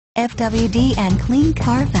FWD and Clean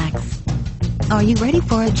Carfax. Are you ready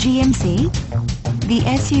for a GMC? The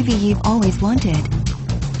SUV you've always wanted.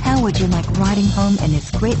 How would you like riding home in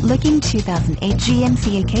this great-looking 2008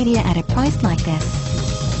 GMC ACADIA at a price like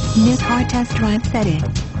this? New car test drive set it.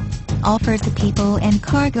 Offers the people and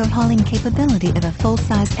cargo hauling capability of a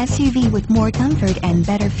full-size SUV with more comfort and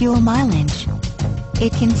better fuel mileage.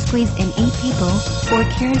 It can squeeze in 8 people, for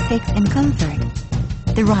care's sakes and comfort.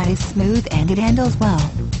 The ride is smooth and it handles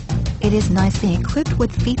well. It is nicely equipped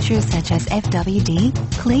with features such as FWD,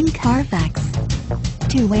 Clean Carfax,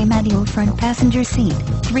 2-way manual front passenger seat,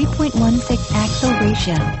 3.16 axle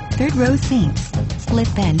ratio, 3rd row seats,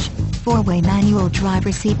 split bench, 4-way manual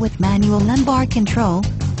driver seat with manual lumbar control,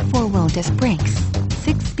 4-wheel disc brakes,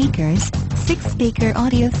 6 speakers, 6-speaker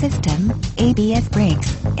audio system, ABS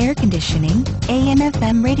brakes, air conditioning,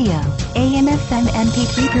 AM/FM radio, AM/FM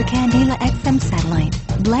MP3 per candela XM satellite,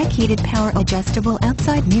 black heated power adjustable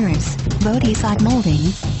outside mirrors, Bodyside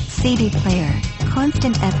moldings, CD player,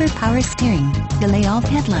 constant effort power steering, delay off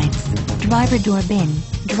headlights, driver door bin,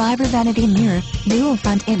 driver vanity mirror, dual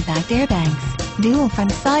front impact airbags, dual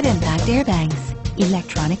front side impact airbags,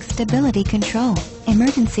 electronic stability control,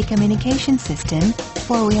 emergency communication system,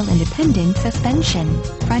 4-wheel independent suspension,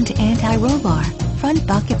 front anti-roll bar, front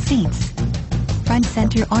bucket seats, front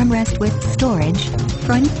center armrest with storage,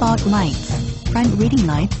 front fog lights, front reading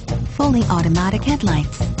lights, fully automatic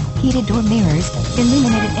headlights, heated door mirrors,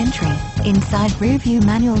 illuminated entry, inside rear view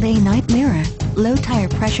manual day-night mirror, low tire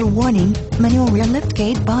pressure warning, manual rear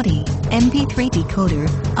liftgate body, MP3 decoder,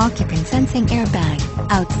 occupant sensing airbag,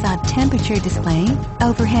 outside temperature display,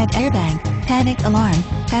 overhead airbag, panic alarm,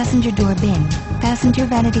 passenger door bin, passenger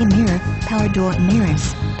vanity mirror, power door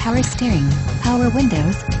mirrors, power steering, power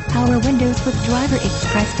windows with driver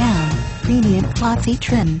express down, premium cloth seat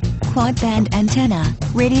trim, quad band antenna,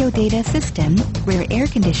 radio data system, rear air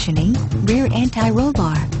conditioning, rear anti-roll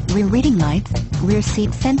bar, rear reading lights, rear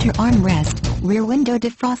seat center armrest, rear window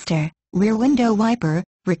defroster, rear window wiper,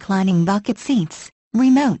 reclining bucket seats,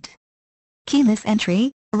 remote, keyless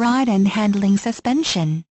entry, ride and handling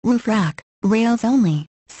suspension, roof rack, rails only,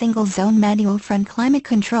 single zone manual front climate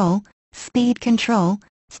control, speed control,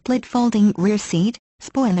 split folding rear seat,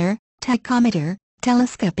 spoiler, tachometer,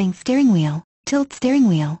 telescoping steering wheel, tilt steering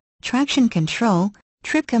wheel, traction control,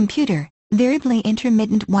 trip computer, variably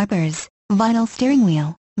intermittent wipers, vinyl steering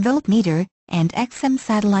wheel, voltmeter, and XM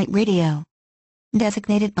satellite radio.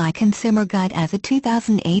 Designated by Consumer Guide as a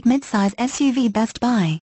 2008 midsize SUV Best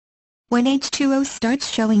Buy. When H2O starts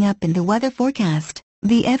showing up in the weather forecast,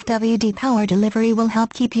 the FWD power delivery will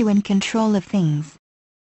help keep you in control of things.